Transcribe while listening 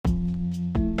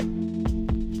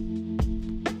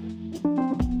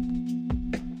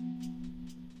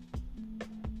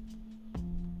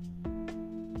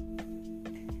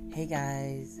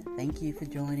guys, thank you for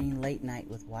joining Late Night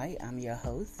with White. I'm your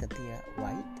host, Cynthia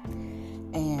White.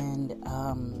 And,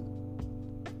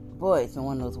 boy, it's been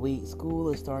one of those weeks.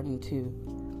 School is starting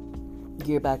to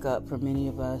gear back up for many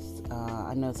of us.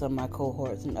 I know some of my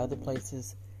cohorts in other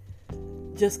places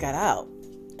just got out.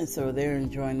 And so they're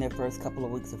enjoying their first couple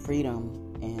of weeks of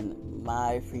freedom. And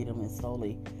my freedom is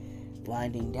slowly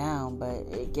winding down. But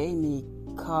it gave me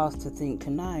cause to think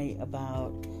tonight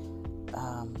about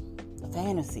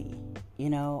fantasy. You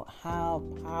know, how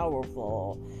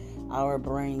powerful our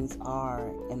brains are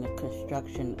in the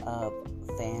construction of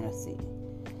fantasy.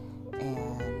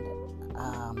 And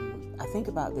I think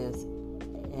about this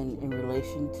in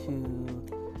relation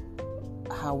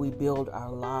to how we build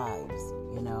our lives.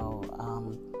 You know,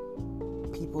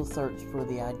 people search for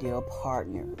the ideal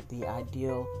partner, the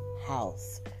ideal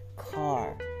house,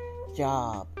 car,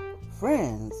 job,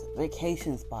 friends,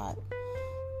 vacation spot.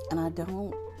 And I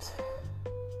don't.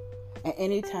 And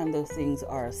anytime those things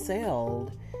are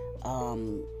assailed,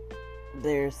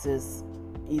 there's this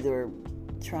either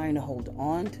trying to hold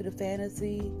on to the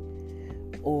fantasy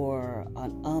or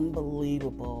an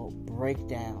unbelievable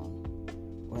breakdown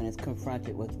when it's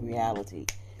confronted with reality.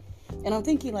 And I'm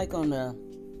thinking like on the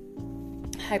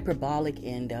hyperbolic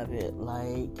end of it,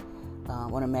 like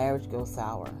when a marriage goes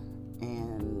sour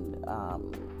and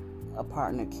a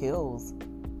partner kills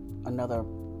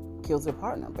their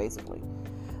partner, basically,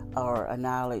 or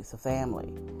annihilates a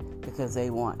family because they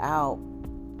want out.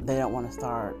 They don't want to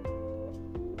start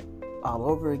all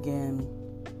over again,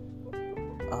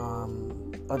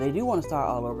 or they do want to start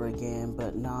all over again,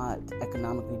 but not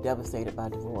economically devastated by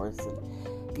divorce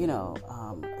and, you know,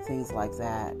 things like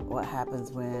that. What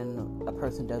happens when a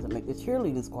person doesn't make the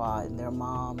cheerleading squad and their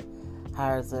mom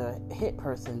hires a hit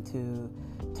person to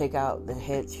take out the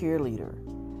head cheerleader?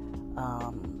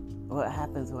 What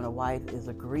happens when a wife is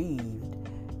aggrieved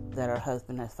that her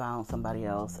husband has found somebody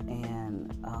else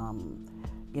and,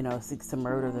 seeks to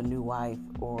murder the new wife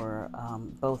or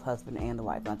both husband and the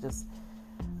wife? I just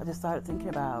started thinking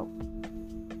about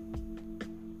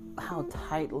how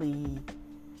tightly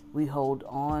we hold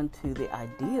on to the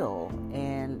ideal.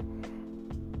 And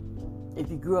if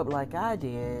you grew up like I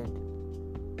did,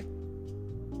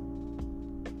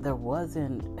 there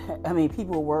wasn't,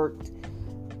 people worked,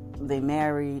 they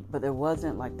married, but there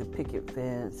wasn't like the picket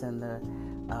fence and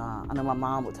I know my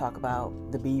mom would talk about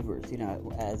the Beavers, you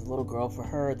know, as a little girl. For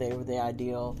her, they were the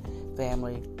ideal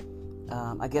family.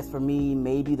 I guess for me,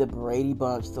 maybe the Brady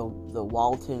Bunch, the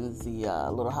Waltons, the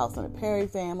Little House on the Prairie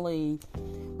family.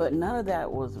 But none of that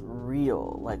was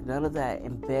real. Like, none of that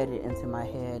embedded into my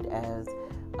head as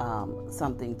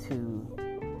something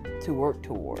to work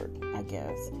toward, I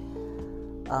guess.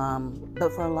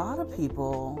 But for a lot of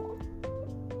people,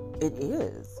 it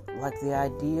is. Like the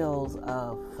ideals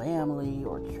of family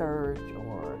or church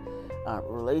or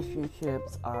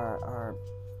relationships are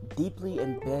deeply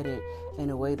embedded in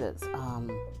a way that's,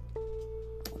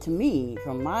 to me,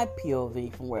 from my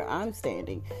POV, from where I'm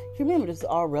standing. You remember, this is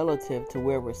all relative to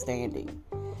where we're standing.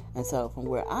 And so from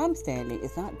where I'm standing,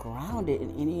 it's not grounded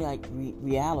in any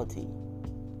reality.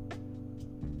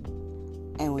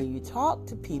 And when you talk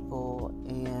to people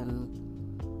and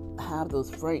have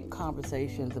those frank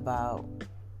conversations about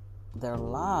their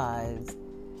lives,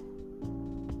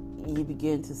 you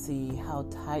begin to see how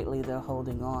tightly they're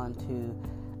holding on to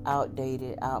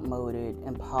outdated, outmoded,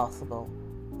 impossible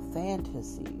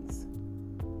fantasies.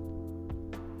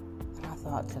 And I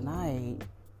thought tonight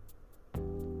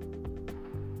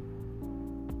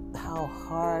how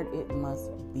hard it must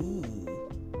be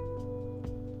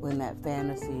when that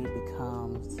fantasy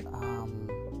becomes,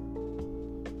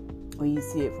 when you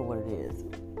see it for what it is.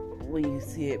 When you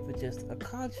see it for just a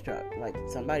construct, like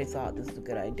somebody thought this was a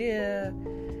good idea,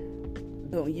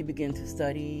 but when you begin to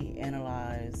study,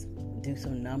 analyze, do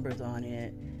some numbers on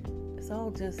it, it's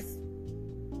all just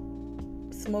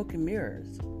smoke and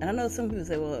mirrors. And I know some people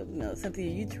say, well, you know, Cynthia,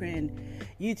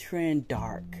 you trend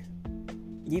dark.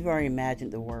 You've already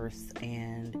imagined the worst,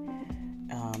 and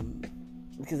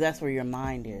because that's where your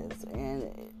mind is,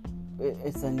 and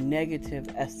it's a negative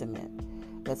estimate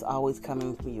that's always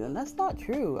coming from you. And that's not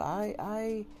true.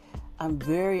 I'm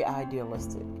very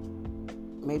idealistic,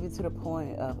 maybe to the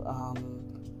point of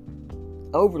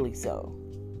overly so.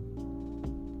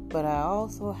 But I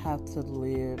also have to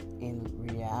live in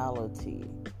reality.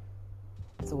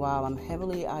 So while I'm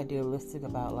heavily idealistic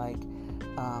about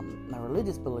my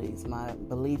religious beliefs, my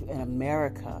belief in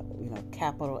America, you know,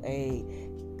 capital A,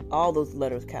 all those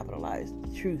letters capitalized,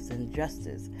 truth and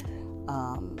justice,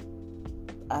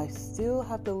 I still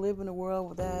have to live in a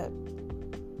world that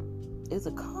is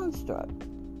a construct,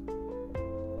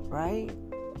 right?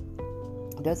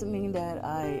 Doesn't mean that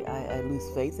I lose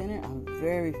faith in it. I'm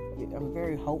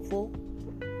very hopeful.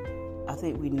 I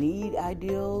think we need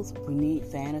ideals. We need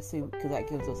fantasy because that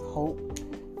gives us hope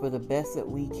for the best that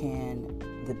we can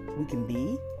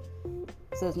be.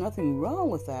 So there's nothing wrong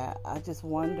with that. I just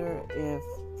wonder if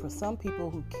for some people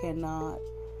who cannot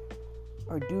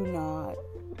or do not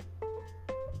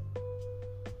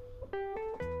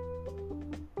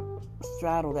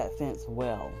straddle that fence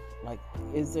well, like,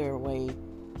 is there a way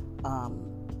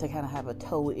to kind of have a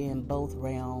toe in both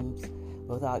realms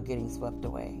without getting swept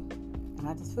away? And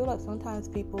I just feel like sometimes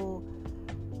people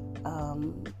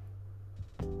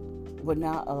would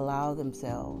not allow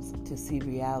themselves to see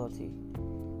reality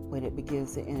when it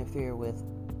begins to interfere with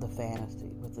the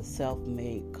fantasy, with the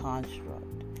self-made construct.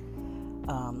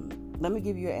 Let me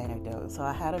give you an anecdote. So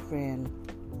I had a friend,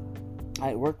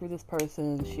 I worked with this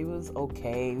person. She was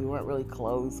okay. We weren't really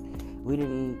close. We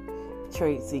didn't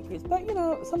trade secrets, but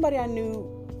somebody I knew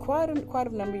quite a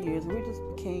number of years. We just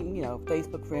became,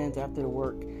 Facebook friends after the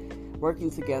working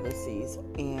together ceased.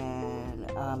 And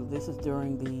this is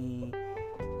during the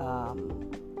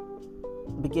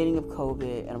beginning of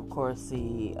COVID, and of course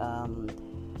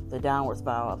the downward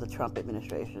spiral of the Trump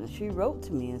administration. She wrote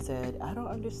to me and said, "I don't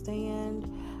understand.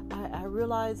 I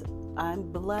realize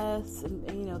I'm blessed,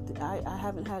 and I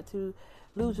haven't had to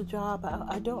lose a job.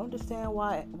 I don't understand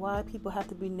why people have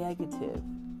to be negative."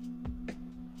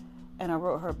 And I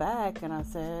wrote her back and I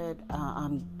said,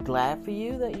 "I'm glad for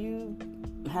you that you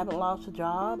haven't lost a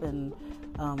job, and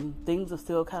things are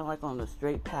still kind of like on the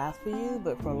straight path for you.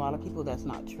 But for a lot of people, that's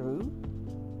not true.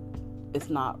 It's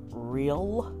not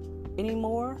real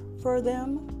anymore for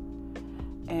them.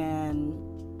 And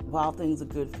while things are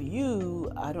good for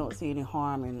you, I don't see any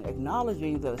harm in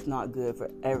acknowledging that it's not good for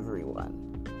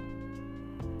everyone."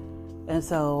 And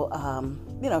so,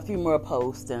 a few more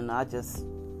posts, and I just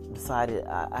decided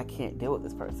I can't deal with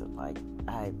this person. Like,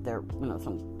 there,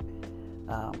 some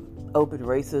open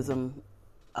racism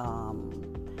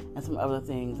and some other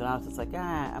things, and I was just like,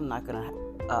 I'm not gonna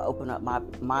open up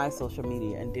my social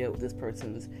media and deal with this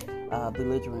person's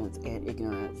belligerence and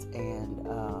ignorance and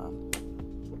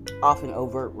often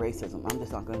overt racism. I'm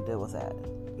just not going to deal with that,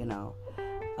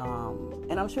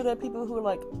 and I'm sure there are people who are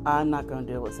like, I'm not going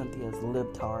to deal with Cynthia's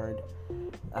libtard,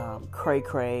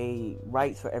 cray-cray,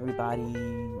 rights for everybody,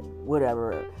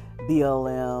 whatever,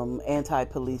 BLM,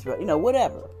 anti-police,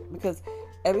 whatever, because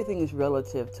everything is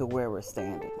relative to where we're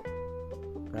standing,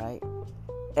 right?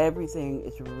 Everything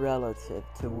is relative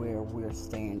to where we're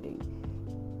standing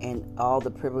and all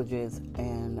the privileges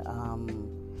and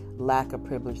lack of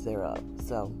privilege thereof.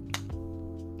 So,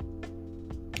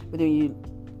 but then you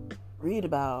read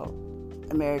about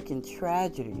American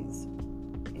tragedies,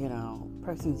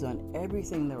 person's done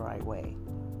everything the right way.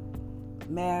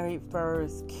 Married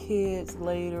first, kids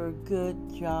later, good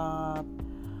job,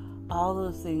 all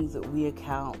those things that we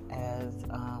account as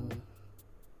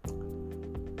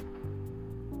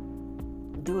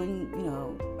doing,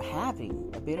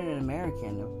 having, being an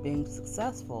American, of being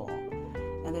successful,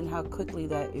 and then how quickly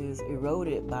that is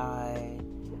eroded by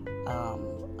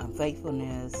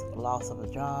unfaithfulness, loss of a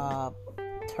job,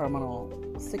 terminal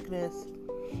sickness,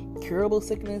 curable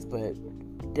sickness, but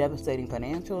devastating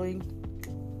financially.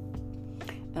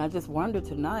 And I just wonder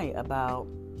tonight about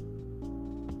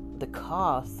the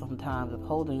cost sometimes of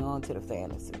holding on to the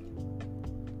fantasy.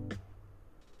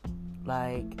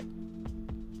 Like,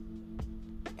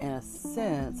 in a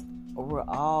sense, we're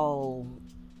all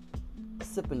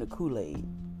sipping the Kool-Aid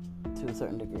to a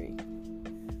certain degree.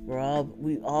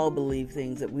 We all believe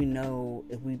things that we know,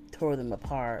 if we tore them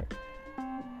apart,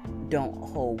 don't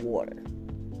hold water.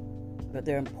 But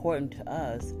they're important to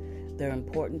us. They're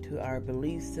important to our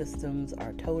belief systems,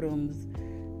 our totems.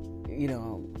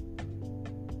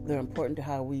 They're important to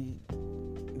how we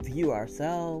view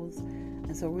ourselves.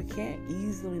 And so we can't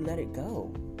easily let it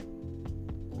go.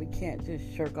 We can't just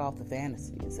shirk off the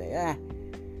fantasy and say,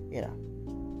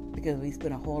 because we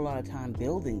spend a whole lot of time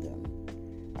building them.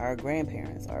 Our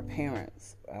grandparents, our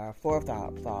parents, our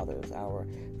forefathers, our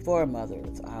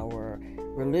foremothers, our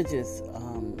religious,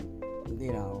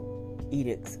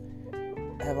 edicts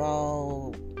have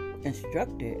all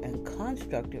instructed and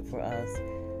constructed for us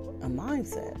a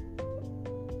mindset.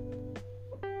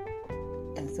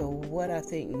 And so what I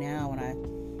think now when I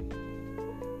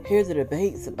hear the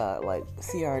debates about like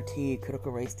CRT,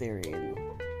 critical race theory, and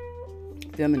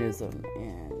feminism,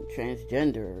 and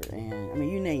transgender, and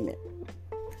you name it.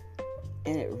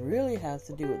 And it really has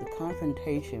to do with the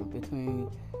confrontation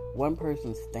between one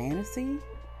person's fantasy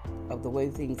of the way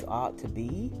things ought to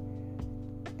be,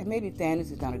 and maybe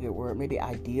fantasy is not a good word, maybe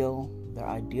their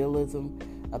idealism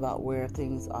about where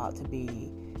things ought to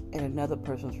be, in another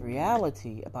person's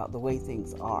reality about the way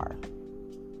things are,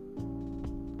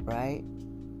 right?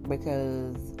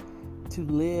 Because to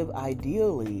live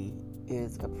ideally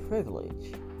is a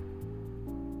privilege.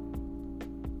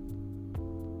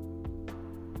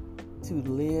 To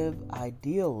live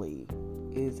ideally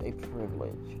is a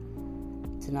privilege.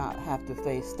 To not have to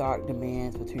face stark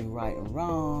demands between right and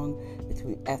wrong,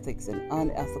 between ethics and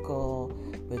unethical,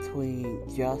 between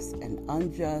just and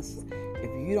unjust. If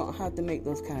you don't have to make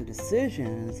those kind of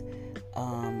decisions,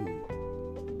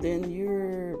 then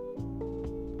you're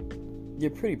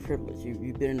pretty privileged.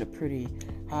 You've been in a pretty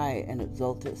high and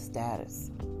exalted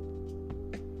status.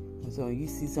 And so you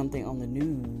see something on the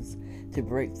news to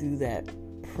break through that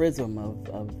prism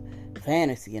of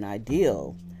fantasy and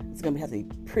ideal, it's going to have to be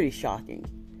pretty shocking.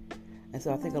 And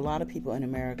so I think a lot of people in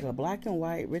America, black and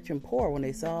white, rich and poor, when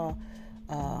they saw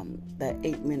that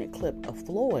 8-minute clip of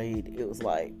Floyd, it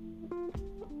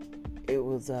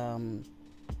was an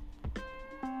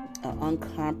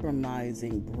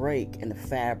uncompromising break in the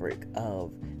fabric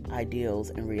of ideals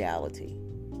and reality.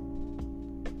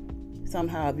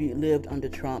 Somehow, if you lived under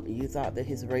Trump and you thought that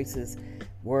his racist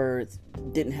words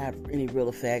didn't have any real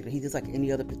effect, he's just like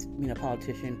any other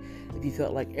politician, if you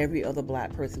felt like every other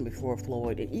black person before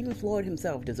Floyd, and even Floyd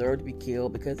himself, deserved to be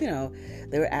killed because they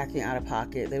were acting out of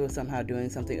pocket, they were somehow doing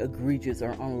something egregious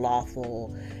or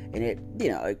unlawful, and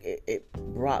it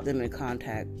brought them in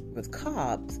contact with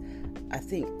cops. I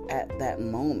think at that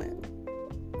moment,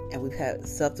 and we've had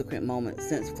subsequent moments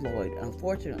since Floyd,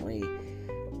 unfortunately,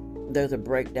 there's a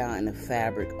breakdown in the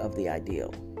fabric of the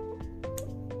ideal.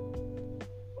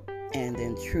 And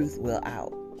then truth will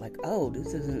out. Like, oh,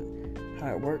 this isn't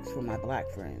how it works for my black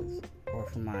friends, or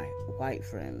for my white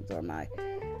friends, or my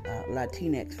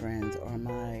Latinx friends, or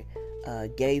my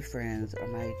gay friends, or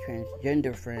my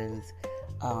transgender friends.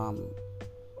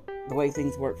 The way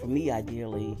things work for me,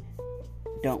 ideally,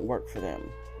 don't work for them.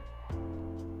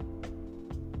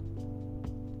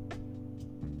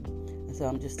 And so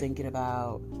I'm just thinking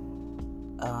about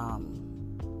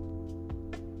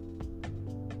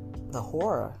the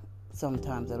horror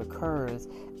sometimes that occurs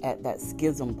at that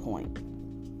schism point,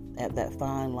 at that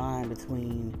fine line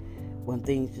between when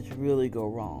things just really go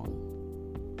wrong.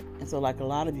 And so, like a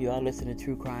lot of you, I listen to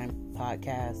true crime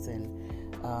podcasts, and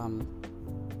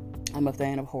I'm a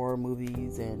fan of horror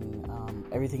movies and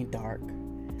everything dark.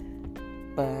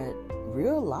 But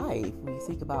real life, when you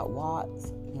think about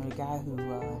Watts, the guy who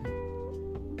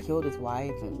killed his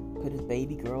wife and put his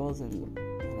baby girls in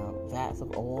vats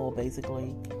of oil,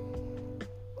 basically.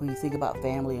 When you think about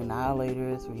family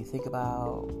annihilators, when you think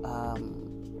about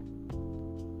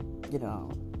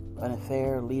an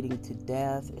affair leading to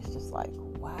death, it's just like,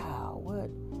 wow, what?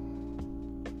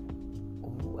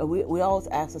 We always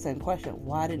ask the same question: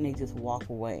 why didn't he just walk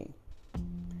away?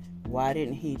 Why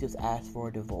didn't he just ask for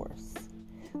a divorce?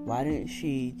 Why didn't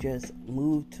she just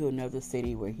move to another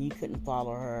city where he couldn't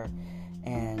follow her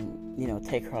and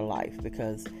take her life?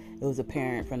 Because it was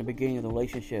apparent from the beginning of the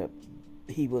relationship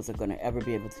he wasn't going to ever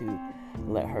be able to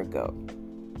let her go.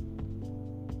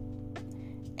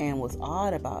 And what's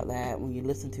odd about that, when you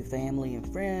listen to family and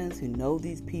friends who know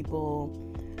these people,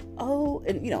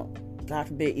 God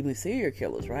forbid, even serial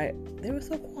killers, right? They were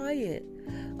so quiet.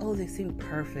 Oh, they seemed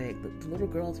perfect. The little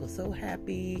girls were so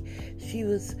happy.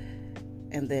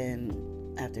 And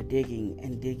then after digging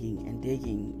and digging and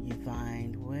digging, you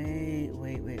find, wait.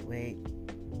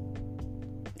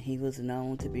 He was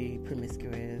known to be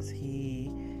promiscuous.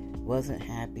 He wasn't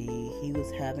happy. He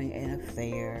was having an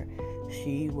affair.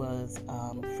 She was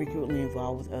frequently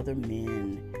involved with other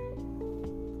men.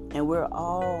 And we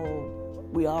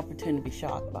all pretend to be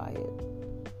shocked by it.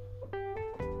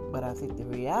 But I think the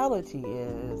reality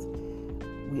is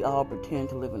we all pretend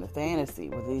to live in a fantasy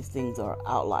where these things are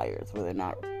outliers, where they're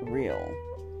not real.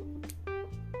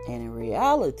 And in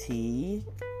reality,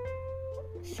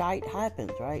 shite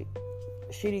happens, right?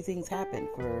 Shitty things happen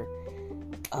for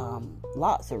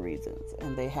lots of reasons,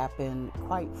 and they happen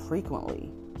quite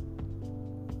frequently.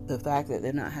 The fact that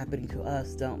they're not happening to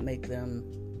us don't make them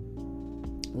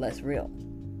less real.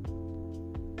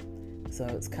 So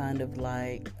it's kind of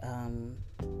like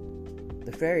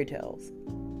the fairy tales.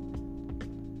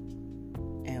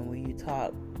 And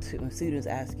when students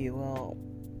ask you, well,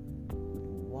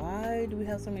 why do we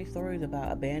have so many stories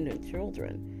about abandoned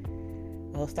children?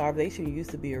 Well, starvation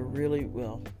used to be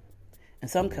in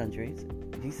some countries,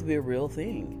 it used to be a real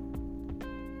thing,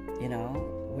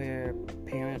 where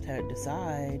parents had to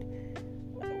decide,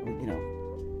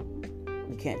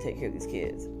 we can't take care of these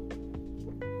kids.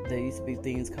 There used to be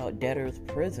things called debtors'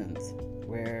 prisons,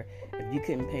 where if you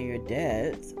couldn't pay your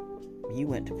debts, you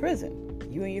went to prison.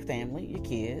 You and your family, your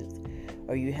kids,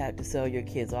 or you had to sell your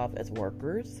kids off as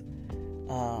workers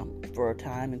for a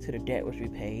time until the debt was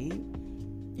repaid.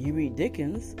 You read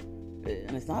Dickens,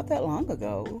 and it's not that long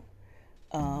ago.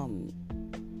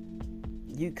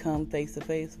 You come face to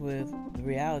face with the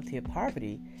reality of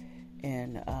poverty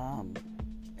in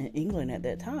England at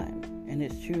that time, and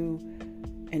it's true,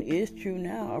 and is true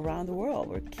now around the world,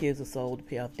 where kids are sold to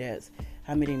pay off debts.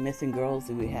 How many missing girls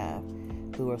do we have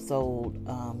who are sold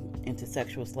into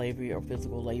sexual slavery or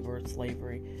physical labor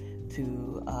slavery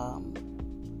to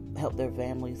help their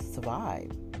families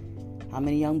survive? How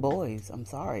many young boys,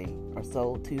 are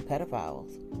sold to pedophiles?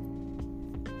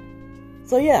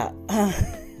 So yeah,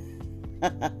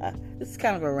 this is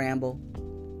kind of a ramble.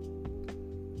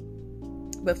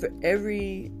 But for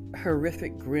every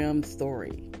horrific, grim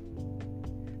story,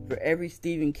 for every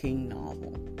Stephen King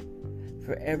novel,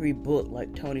 for every book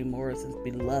like Toni Morrison's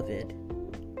Beloved,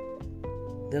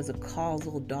 there's a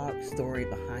causal, dark story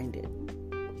behind it.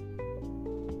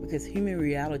 Because human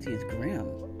reality is grim.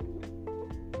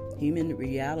 Human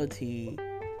reality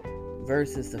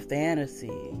versus the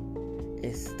fantasy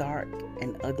is stark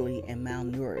and ugly and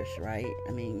malnourished, right?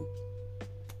 I mean,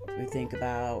 we think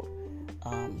about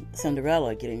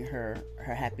Cinderella getting her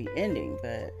happy ending,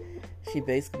 but she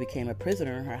basically became a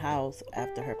prisoner in her house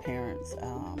after her parents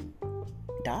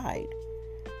died.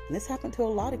 And this happened to a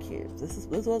lot of kids.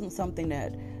 This wasn't something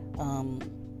that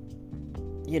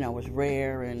was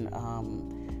rare, and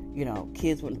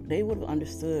kids would have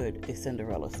understood a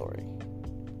Cinderella story.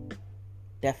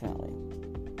 Definitely.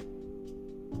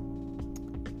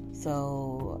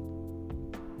 So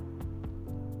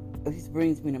this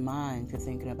brings me to mind to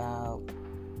thinking about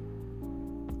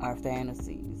our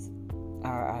fantasies,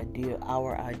 our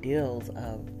ideals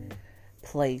of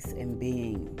place and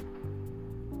being,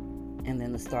 and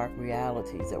then the stark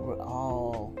realities that we're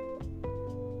all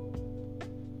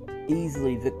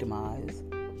easily victimized.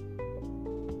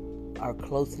 Our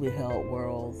closely held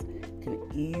worlds can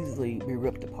easily be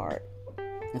ripped apart.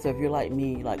 And so if you're like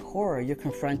me, like horror, you're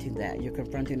confronting that. You're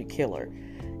confronting the killer.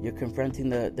 You're confronting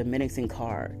the menacing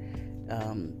car.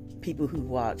 People who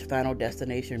watch Final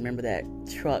Destination remember that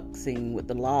truck scene with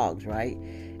the logs, right?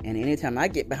 And anytime I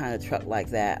get behind a truck like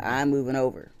that, I'm moving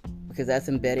over, because that's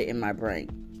embedded in my brain,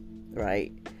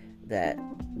 right? That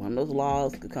one of those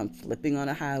logs could come slipping on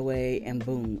a highway and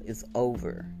boom, it's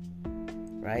over,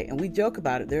 right? And we joke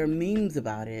about it. There are memes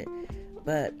about it,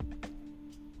 but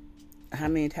how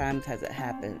many times has it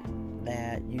happened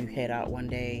that you head out one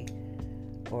day,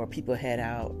 or people head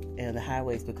out, and the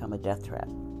highways become a death trap?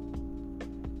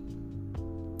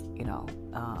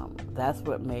 That's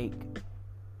what make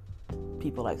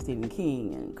people like Stephen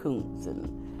King and Kuntz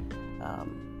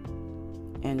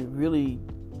and really,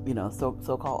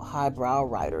 so-called highbrow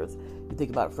writers. You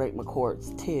think about Frank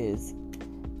McCourt's Tis,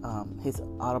 his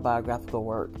autobiographical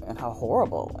work, and how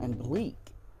horrible and bleak,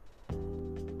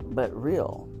 but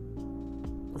real.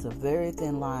 There's a very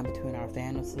thin line between our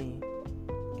fantasy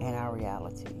and our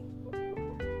reality.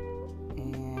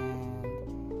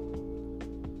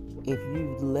 If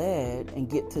you led and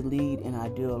get to lead an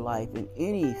ideal life in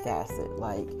any facet,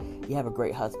 like you have a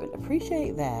great husband,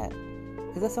 appreciate that,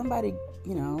 because that's somebody,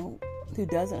 who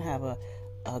doesn't have a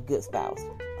good spouse,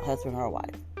 a husband or a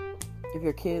wife. If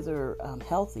your kids are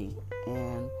healthy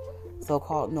and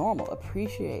so-called normal,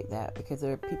 appreciate that, because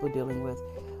there are people dealing with,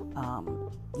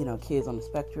 kids on the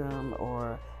spectrum,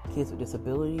 or kids with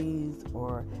disabilities,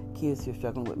 or kids who are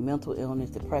struggling with mental illness,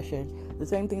 depression, the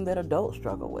same thing that adults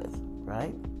struggle with,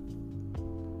 right?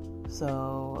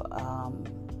 So,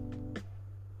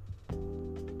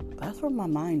 that's where my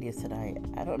mind is today.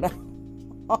 I don't know.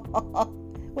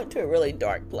 Went to a really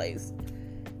dark place.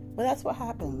 But that's what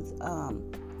happens.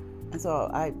 And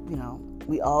so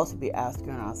we all should be asking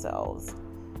ourselves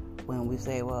when we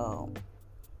say, well,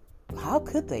 how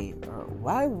could they? Or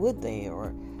why would they?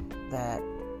 Or that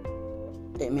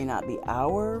it may not be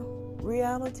our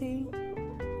reality,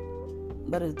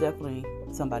 but it's definitely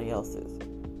somebody else's.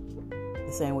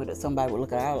 The same way that somebody would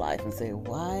look at our life and say,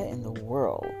 why in the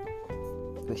world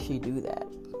would she do that?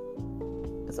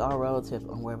 It's all relative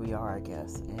on where we are, I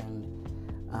guess. And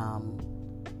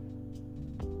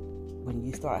when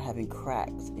you start having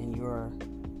cracks in your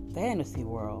fantasy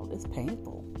world, it's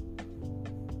painful,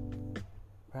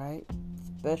 right?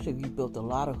 Especially if you built a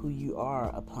lot of who you are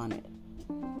upon it.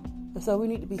 And so we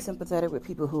need to be sympathetic with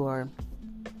people who are,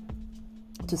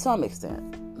 to some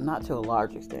extent, not to a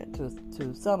large extent, to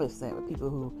some extent, with people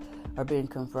who are being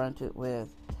confronted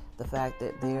with the fact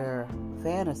that their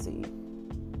fantasy,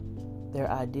 their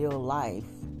ideal life,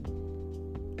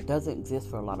 doesn't exist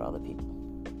for a lot of other people.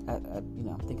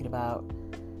 Thinking about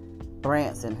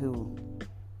Branson, who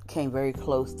came very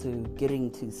close to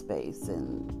getting to space,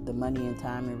 and the money and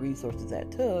time and resources that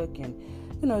took, and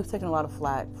he's taking a lot of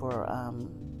flack for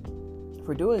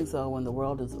doing so when the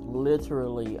world is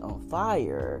literally on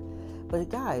fire. But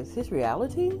guys, his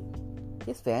reality,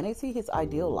 his fantasy, his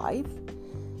ideal life,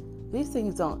 these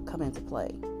things don't come into play.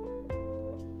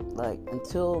 Like,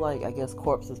 until, like, I guess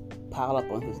corpses pile up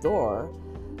on his door,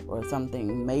 or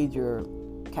something major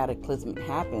cataclysmic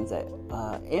happens that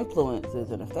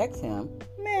influences and affects him,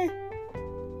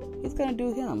 he's gonna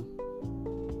do him.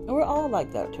 And we're all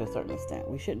like that to a certain extent.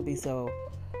 We shouldn't be so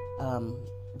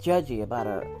judgy about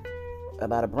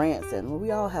a Branson. Well,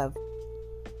 we all have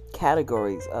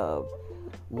categories of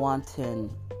wanton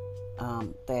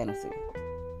fantasy,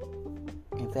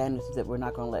 and fantasies that we're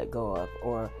not going to let go of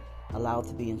or allow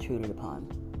to be intruded upon.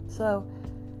 So,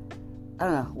 I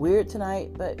don't know, weird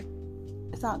tonight, but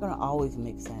it's not going to always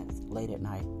make sense late at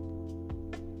night.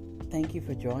 Thank you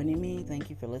for joining me. Thank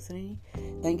you for listening.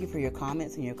 Thank you for your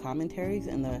comments and your commentaries.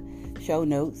 In the show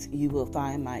notes, you will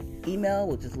find my email,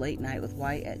 which is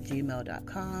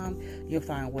latenightwithwhite@gmail.com. You'll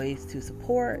find ways to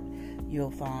support.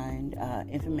 You'll find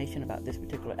information about this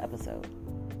particular episode.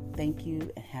 Thank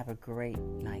you, and have a great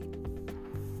night.